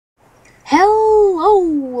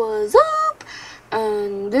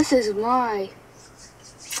this is my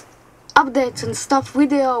updates and stuff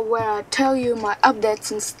video where I tell you my updates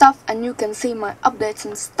and stuff, and you can see my updates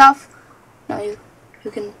and stuff. Now you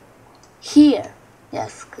can hear,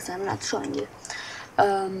 yes, because I'm not showing you.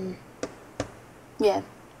 Yeah,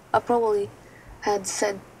 I probably had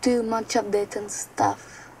said too much update and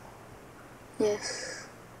stuff. Yes,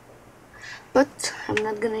 but I'm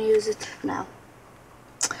not gonna use it now.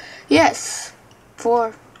 Yes,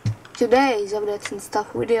 for today's updates and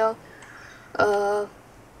stuff video, I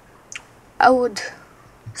would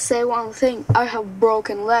say one thing. I have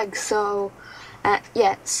broken legs, so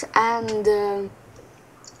yes, and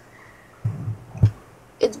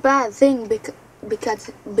it's bad thing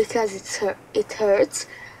because it hurts,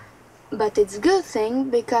 but it's good thing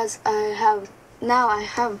because I have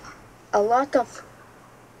a lot of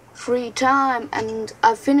free time, and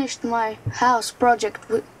I finished my house project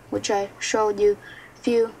which I showed you a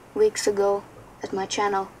few weeks ago at my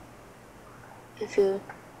channel. If you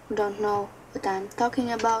don't know what I'm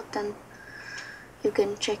talking about, then you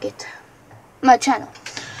can check it. My channel.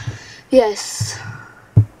 Yes.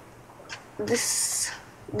 These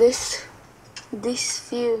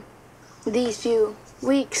few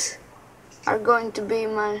weeks are going to be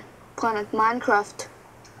my Planet Minecraft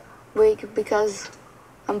week, because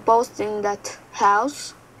I'm posting that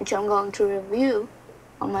house which I'm going to review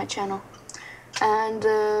on my channel, and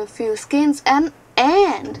a few skins, and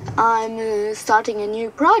I'm starting a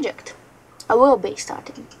new project. I will be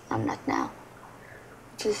starting. I'm not now,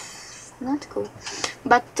 which is not cool,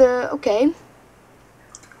 but okay.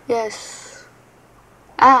 Yes.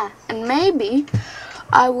 And maybe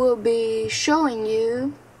I will be showing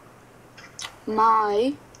you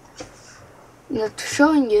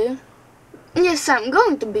yes, I'm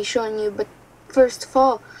going to be showing you, but first of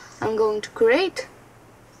all I'm going to create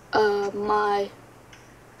my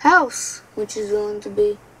house, which is going to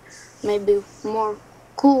be maybe more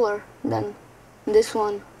cooler than this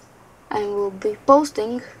one I will be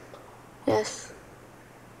posting. Yes,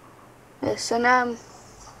 and I'm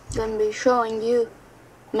gonna be showing you,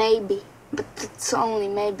 maybe, but it's only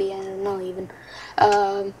maybe, I don't know even,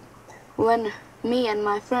 when me and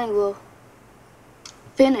my friend will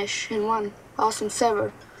finish in one awesome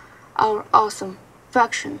server our awesome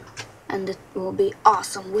faction, and it will be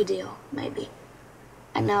awesome video, maybe.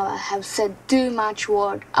 And now I have said too much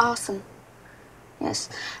word awesome. Yes,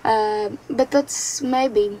 but that's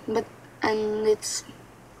maybe, and it's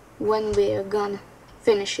when we are gonna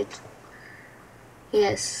finish it.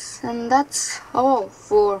 Yes, and that's all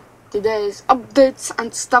for today's updates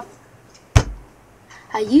and stuff.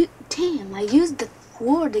 I used the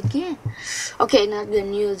word again. Okay, not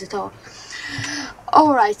gonna use it all.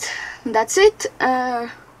 Alright, that's it.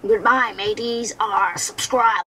 Goodbye, mateys. Subscribe.